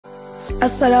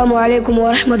Assalamu alaikum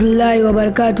wa rahmatullahi wa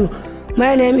barakatuh.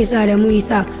 My name is Adamu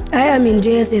Isa. I am in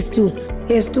JSS2,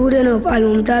 a student of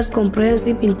Al-Mumtaz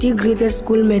Comprehensive Integrated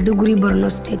School, Maiduguri, Borno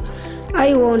State.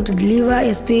 I want to deliver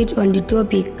a speech on the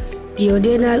topic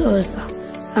duodenal ulcer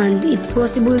and its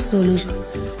possible solution.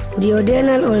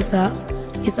 Duodenal ulcer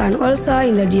is an ulcer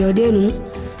in the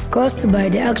duodenum caused by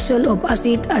the action of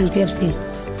acid and pepsin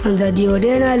on the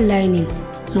duodenal lining,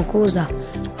 mucosa,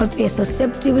 of a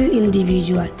susceptible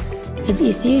individual. It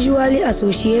is usually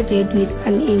associated with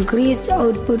an increased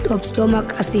output of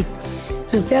stomach acid.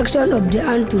 Infection of the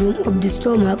antrum of the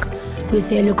stomach with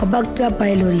Helicobacter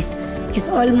pylori is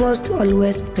almost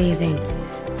always present.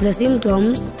 The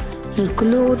symptoms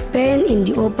include pain in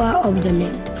the upper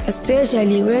abdomen,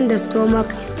 especially when the stomach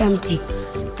is empty,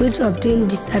 which often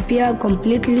disappears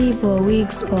completely for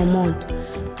weeks or months,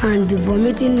 and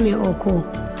vomiting may occur.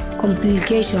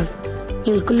 Complications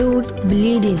include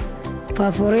bleeding,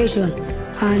 perforation,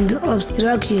 and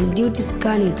obstruction due to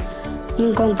scanning.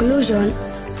 In conclusion,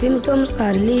 symptoms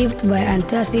are relieved by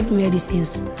antacid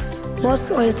medicines.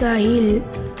 Most ulcers heal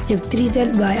if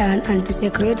treated by an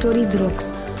anti-secretory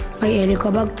drugs by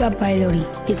Helicobacter pylori.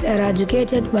 Is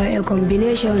eradicated by a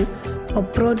combination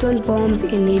of proton pump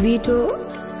inhibitor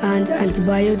and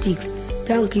antibiotics.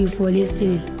 Thank you for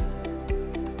listening.